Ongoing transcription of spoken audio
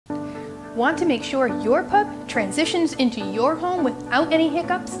Want to make sure your pup transitions into your home without any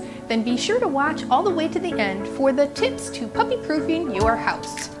hiccups? Then be sure to watch all the way to the end for the tips to puppy-proofing your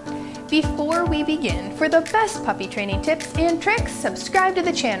house. Before we begin, for the best puppy training tips and tricks, subscribe to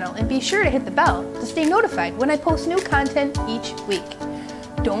the channel and be sure to hit the bell to stay notified when I post new content each week.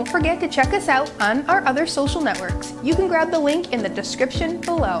 Don't forget to check us out on our other social networks. You can grab the link in the description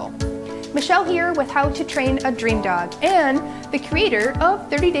below. Michelle here with How to Train a Dream Dog and the creator of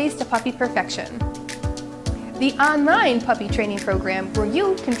 30 Days to Puppy Perfection, the online puppy training program where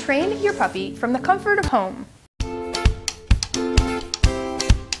you can train your puppy from the comfort of home.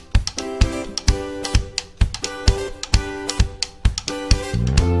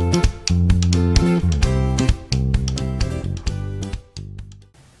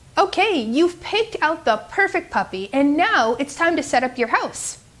 Okay, you've picked out the perfect puppy and now it's time to set up your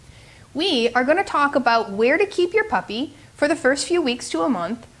house. We are going to talk about where to keep your puppy for the first few weeks to a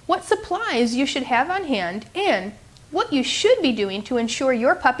month, what supplies you should have on hand, and what you should be doing to ensure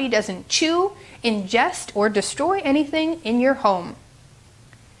your puppy doesn't chew, ingest, or destroy anything in your home.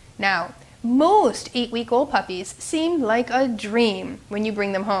 Now, most 8-week-old puppies seem like a dream when you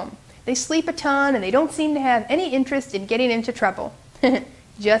bring them home. They sleep a ton and they don't seem to have any interest in getting into trouble.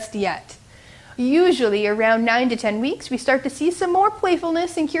 Just yet. Usually around 9 to 10 weeks, we start to see some more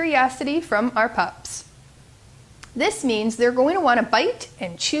playfulness and curiosity from our pups. This means they're going to want to bite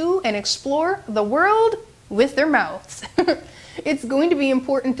and chew and explore the world with their mouths. It's going to be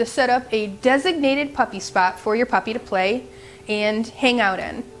important to set up a designated puppy spot for your puppy to play and hang out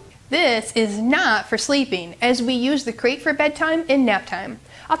in. This is not for sleeping, as we use the crate for bedtime and nap time.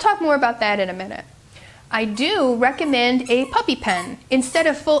 I'll talk more about that in a minute. I do recommend a puppy pen instead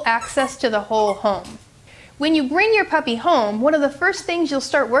of full access to the whole home. When you bring your puppy home, one of the first things you'll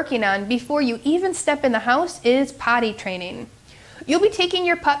start working on before you even step in the house is potty training. You'll be taking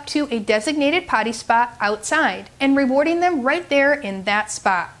your pup to a designated potty spot outside and rewarding them right there in that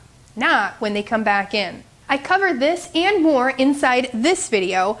spot, not when they come back in. I cover this and more inside this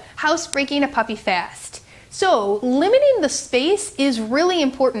video, Housebreaking a Puppy Fast. So, limiting the space is really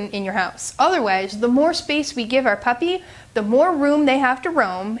important in your house. Otherwise, the more space we give our puppy, the more room they have to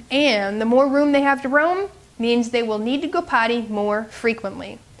roam, and the more room they have to roam means they will need to go potty more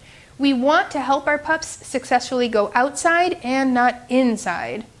frequently. We want to help our pups successfully go outside and not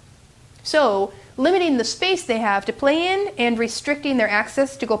inside. So, limiting the space they have to play in and restricting their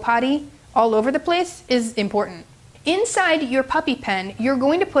access to go potty all over the place is important. Inside your puppy pen, you're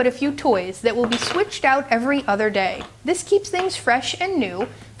going to put a few toys that will be switched out every other day. This keeps things fresh and new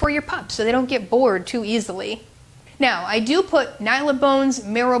for your pups so they don't get bored too easily. Now, I do put Nylabones,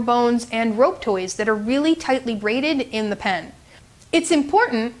 marrow bones, and rope toys that are really tightly braided in the pen. It's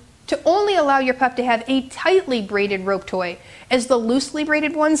important to only allow your pup to have a tightly braided rope toy, as the loosely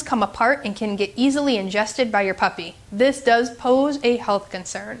braided ones come apart and can get easily ingested by your puppy. This does pose a health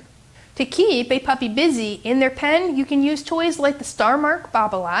concern. To keep a puppy busy in their pen, you can use toys like the Star Mark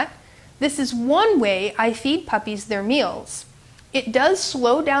Bobble-O. This is one way I feed puppies their meals. It does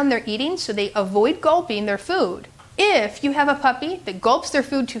slow down their eating so they avoid gulping their food. If you have a puppy that gulps their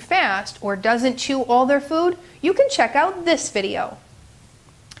food too fast or doesn't chew all their food, you can check out this video.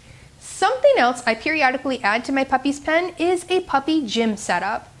 Something else I periodically add to my puppy's pen is a puppy gym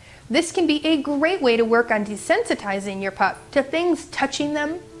setup. This can be a great way to work on desensitizing your pup to things touching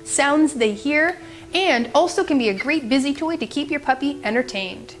them, sounds they hear, and also can be a great busy toy to keep your puppy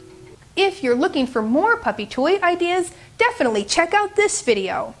entertained. If you're looking for more puppy toy ideas, definitely check out this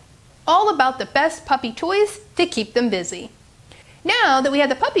video, all about the best puppy toys to keep them busy. Now that we have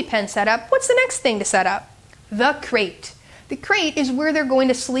the puppy pen set up, what's the next thing to set up? The crate. The crate is where they're going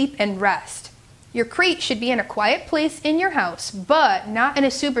to sleep and rest. Your crate should be in a quiet place in your house, but not in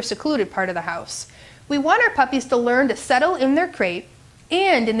a super secluded part of the house. We want our puppies to learn to settle in their crate.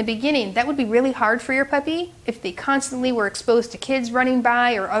 And in the beginning, that would be really hard for your puppy if they constantly were exposed to kids running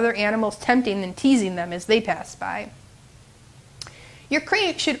by or other animals tempting and teasing them as they pass by. Your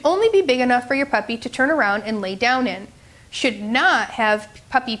crate should only be big enough for your puppy to turn around and lay down in. Should not have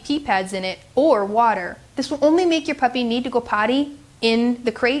puppy pee pads in it or water. This will only make your puppy need to go potty in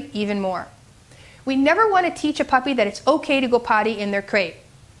the crate even more. We never want to teach a puppy that it's okay to go potty in their crate.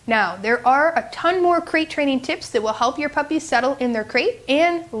 Now, there are a ton more crate training tips that will help your puppy settle in their crate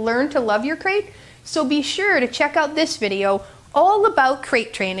and learn to love your crate, so be sure to check out this video all about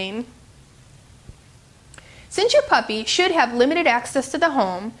crate training. Since your puppy should have limited access to the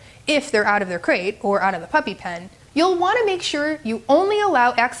home, if they're out of their crate or out of the puppy pen, you'll want to make sure you only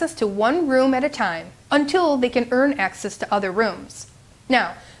allow access to one room at a time until they can earn access to other rooms.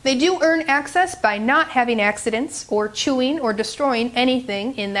 Now, they do earn access by not having accidents or chewing or destroying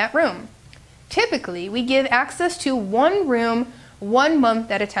anything in that room. Typically, we give access to one room 1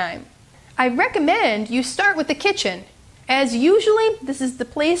 month at a time. I recommend you start with the kitchen, as usually this is the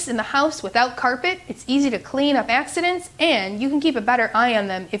place in the house without carpet. It's easy to clean up accidents, and you can keep a better eye on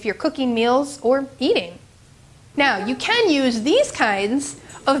them if you're cooking meals or eating. Now, you can use these kinds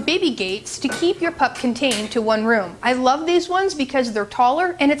of baby gates to keep your pup contained to one room. I love these ones because they're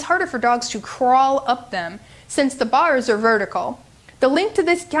taller and it's harder for dogs to crawl up them since the bars are vertical. The link to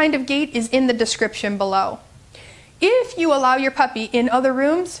this kind of gate is in the description below. If you allow your puppy in other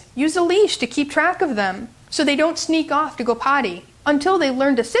rooms, use a leash to keep track of them so they don't sneak off to go potty until they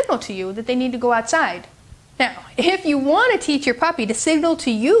learn to signal to you that they need to go outside. Now, if you want to teach your puppy to signal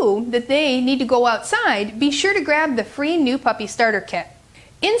to you that they need to go outside, be sure to grab the free new puppy starter kit.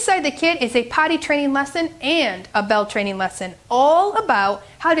 Inside the kit is a potty training lesson and a bell training lesson, all about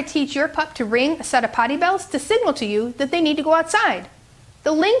how to teach your pup to ring a set of potty bells to signal to you that they need to go outside.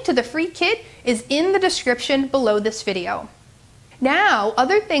 The link to the free kit is in the description below this video. Now,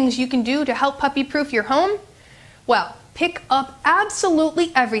 other things you can do to help puppy-proof your home? Well, pick up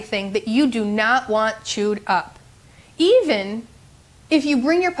absolutely everything that you do not want chewed up. Even if you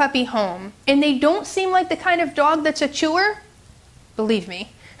bring your puppy home and they don't seem like the kind of dog that's a chewer, believe me,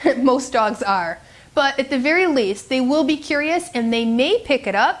 most dogs are. But at the very least, they will be curious and they may pick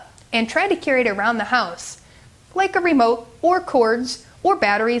it up and try to carry it around the house, like a remote or cords or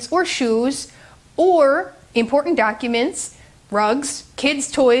batteries or shoes or important documents, rugs,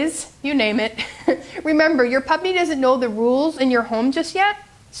 kids' toys, you name it. Remember, your puppy doesn't know the rules in your home just yet,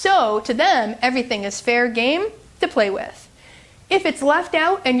 so to them, everything is fair game to play with. If it's left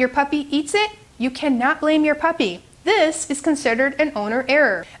out and your puppy eats it, you cannot blame your puppy. This is considered an owner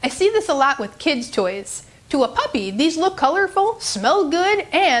error. I see this a lot with kids' toys. To a puppy, these look colorful, smell good,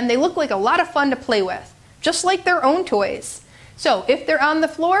 and they look like a lot of fun to play with, just like their own toys. So if they're on the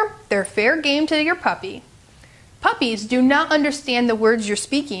floor, they're fair game to your puppy. Puppies do not understand the words you're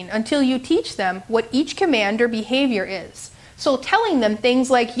speaking until you teach them what each command or behavior is. So telling them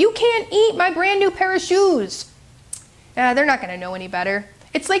things like, "You can't eat my brand new pair of shoes," they're not going to know any better.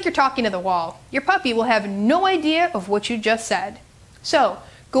 It's like you're talking to the wall. Your puppy will have no idea of what you just said. So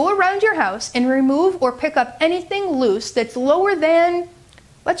go around your house and remove or pick up anything loose that's lower than,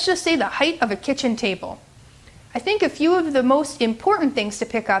 let's just say, the height of a kitchen table. I think a few of the most important things to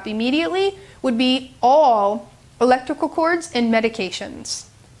pick up immediately would be all electrical cords and medications.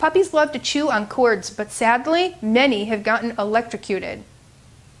 Puppies love to chew on cords, but sadly, many have gotten electrocuted.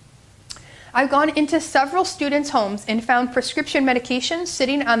 I've gone into several students' homes and found prescription medications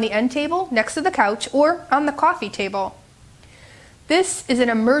sitting on the end table next to the couch or on the coffee table. This is an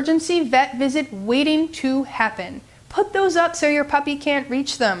emergency vet visit waiting to happen. Put those up so your puppy can't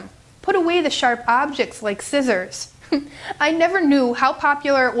reach them. Put away the sharp objects like scissors. I never knew how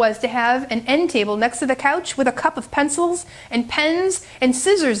popular it was to have an end table next to the couch with a cup of pencils and pens and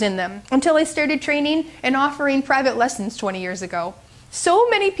scissors in them until I started training and offering private lessons 20 years ago. So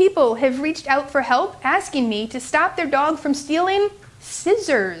many people have reached out for help asking me to stop their dog from stealing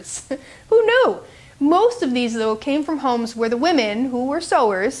scissors. Who knew? Most of these, though, came from homes where the women, who were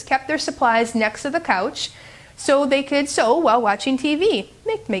sewers, kept their supplies next to the couch so they could sew while watching TV.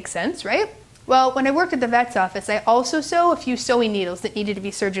 Makes sense, right? Well, when I worked at the vet's office, I also sew a few sewing needles that needed to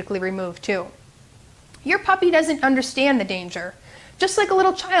be surgically removed too. Your puppy doesn't understand the danger. Just like a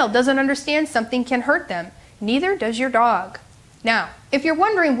little child doesn't understand something can hurt them, neither does your dog. Now, if you're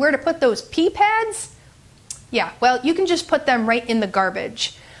wondering where to put those pee pads, well, you can just put them right in the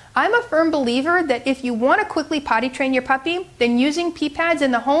garbage. I'm a firm believer that if you want to quickly potty train your puppy, then using pee pads in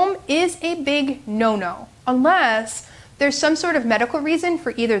the home is a big no-no, unless there's some sort of medical reason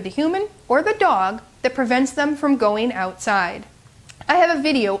for either the human or the dog that prevents them from going outside. I have a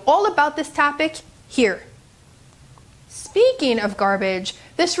video all about this topic here. Speaking of garbage,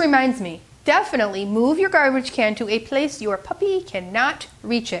 this reminds me, definitely move your garbage can to a place your puppy cannot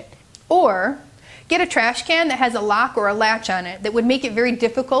reach it. Or get a trash can that has a lock or a latch on it that would make it very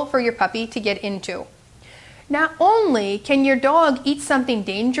difficult for your puppy to get into. Not only can your dog eat something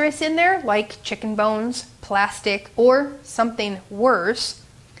dangerous in there, like chicken bones, plastic, or something worse,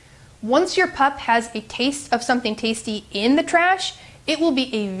 once your pup has a taste of something tasty in the trash, it will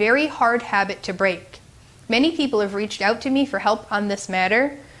be a very hard habit to break. Many people have reached out to me for help on this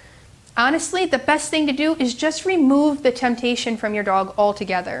matter. Honestly, the best thing to do is just remove the temptation from your dog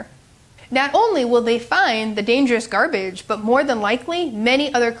altogether. Not only will they find the dangerous garbage, but more than likely,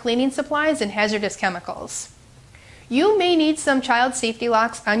 many other cleaning supplies and hazardous chemicals. You may need some child safety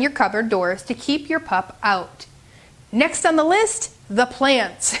locks on your cupboard doors to keep your pup out. Next on the list, the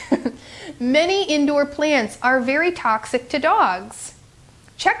plants. Many indoor plants are very toxic to dogs.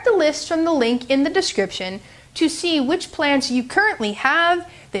 Check the list from the link in the description to see which plants you currently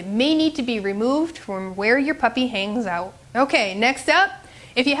have that may need to be removed from where your puppy hangs out. Okay, next up,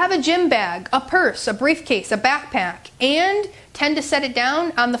 if you have a gym bag, a purse, a briefcase, a backpack, and tend to set it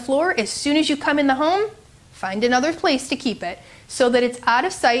down on the floor as soon as you come in the home, find another place to keep it so that it's out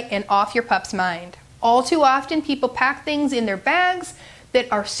of sight and off your pup's mind. All too often, people pack things in their bags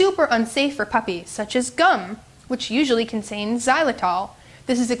that are super unsafe for puppies, such as gum, which usually contains xylitol.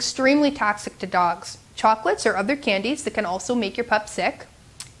 This is extremely toxic to dogs. Chocolates or other candies that can also make your pup sick.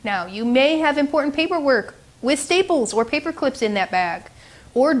 Now, you may have important paperwork with staples or paper clips in that bag,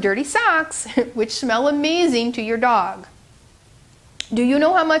 or dirty socks, which smell amazing to your dog. Do you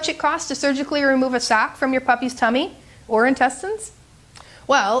know how much it costs to surgically remove a sock from your puppy's tummy or intestines?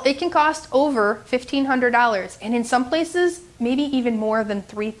 Well, it can cost over $1,500, and in some places, maybe even more than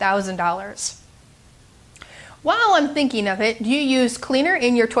 $3,000. While I'm thinking of it, do you use cleaner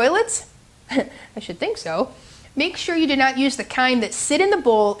in your toilets? I should think so. Make sure you do not use the kind that sit in the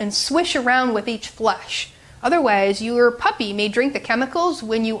bowl and swish around with each flush. Otherwise, your puppy may drink the chemicals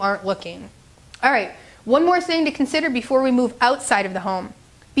when you aren't looking. All right, one more thing to consider before we move outside of the home.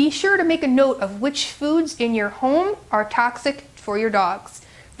 Be sure to make a note of which foods in your home are toxic for your dogs.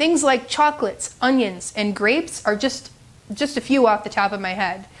 Things like chocolates, onions, and grapes are just a few off the top of my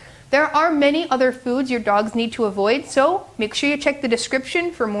head. There are many other foods your dogs need to avoid, so make sure you check the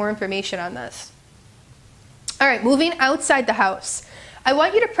description for more information on this. All right, moving outside the house. I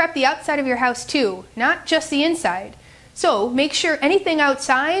want you to prep the outside of your house too, not just the inside. So make sure anything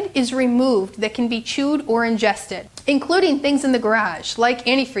outside is removed that can be chewed or ingested, including things in the garage, like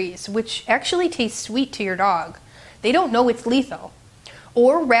antifreeze, which actually tastes sweet to your dog. They don't know it's lethal.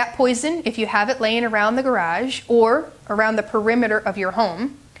 Or rat poison if you have it laying around the garage or around the perimeter of your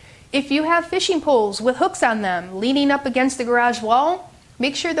home. If you have fishing poles with hooks on them leaning up against the garage wall,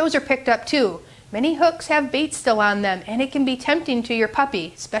 make sure those are picked up too. Many hooks have bait still on them, and it can be tempting to your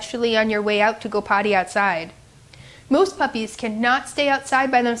puppy, especially on your way out to go potty outside. Most puppies cannot stay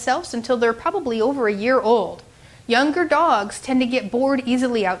outside by themselves until they're probably over a year old. Younger dogs tend to get bored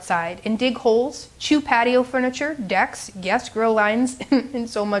easily outside and dig holes, chew patio furniture, decks, guest grill lines, and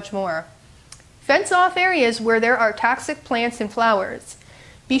so much more. Fence off areas where there are toxic plants and flowers.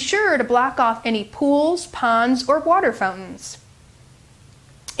 Be sure to block off any pools, ponds, or water fountains.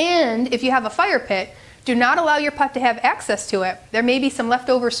 And if you have a fire pit, do not allow your pup to have access to it. There may be some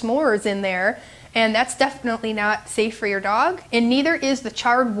leftover s'mores in there, and that's definitely not safe for your dog, and neither is the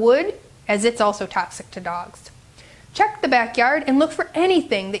charred wood, as it's also toxic to dogs. Check the backyard and look for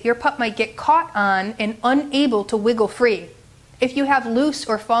anything that your pup might get caught on and unable to wiggle free. If you have loose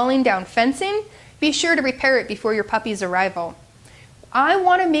or falling down fencing, be sure to repair it before your puppy's arrival. I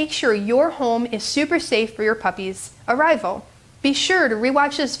want to make sure your home is super safe for your puppy's arrival. Be sure to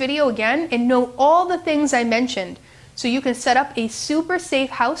rewatch this video again and note all the things I mentioned so you can set up a super safe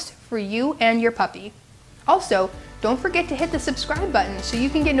house for you and your puppy. Also, don't forget to hit the subscribe button so you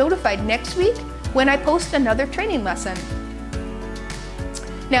can get notified next week when I post another training lesson.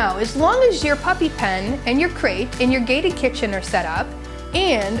 Now, as long as your puppy pen and your crate and your gated kitchen are set up,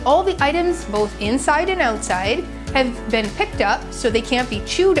 and all the items both inside and outside have been picked up so they can't be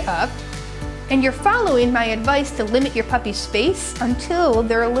chewed up, and you're following my advice to limit your puppy's space until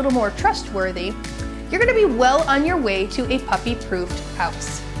they're a little more trustworthy, you're going to be well on your way to a puppy-proofed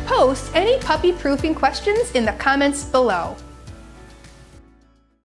house. Post any puppy-proofing questions in the comments below.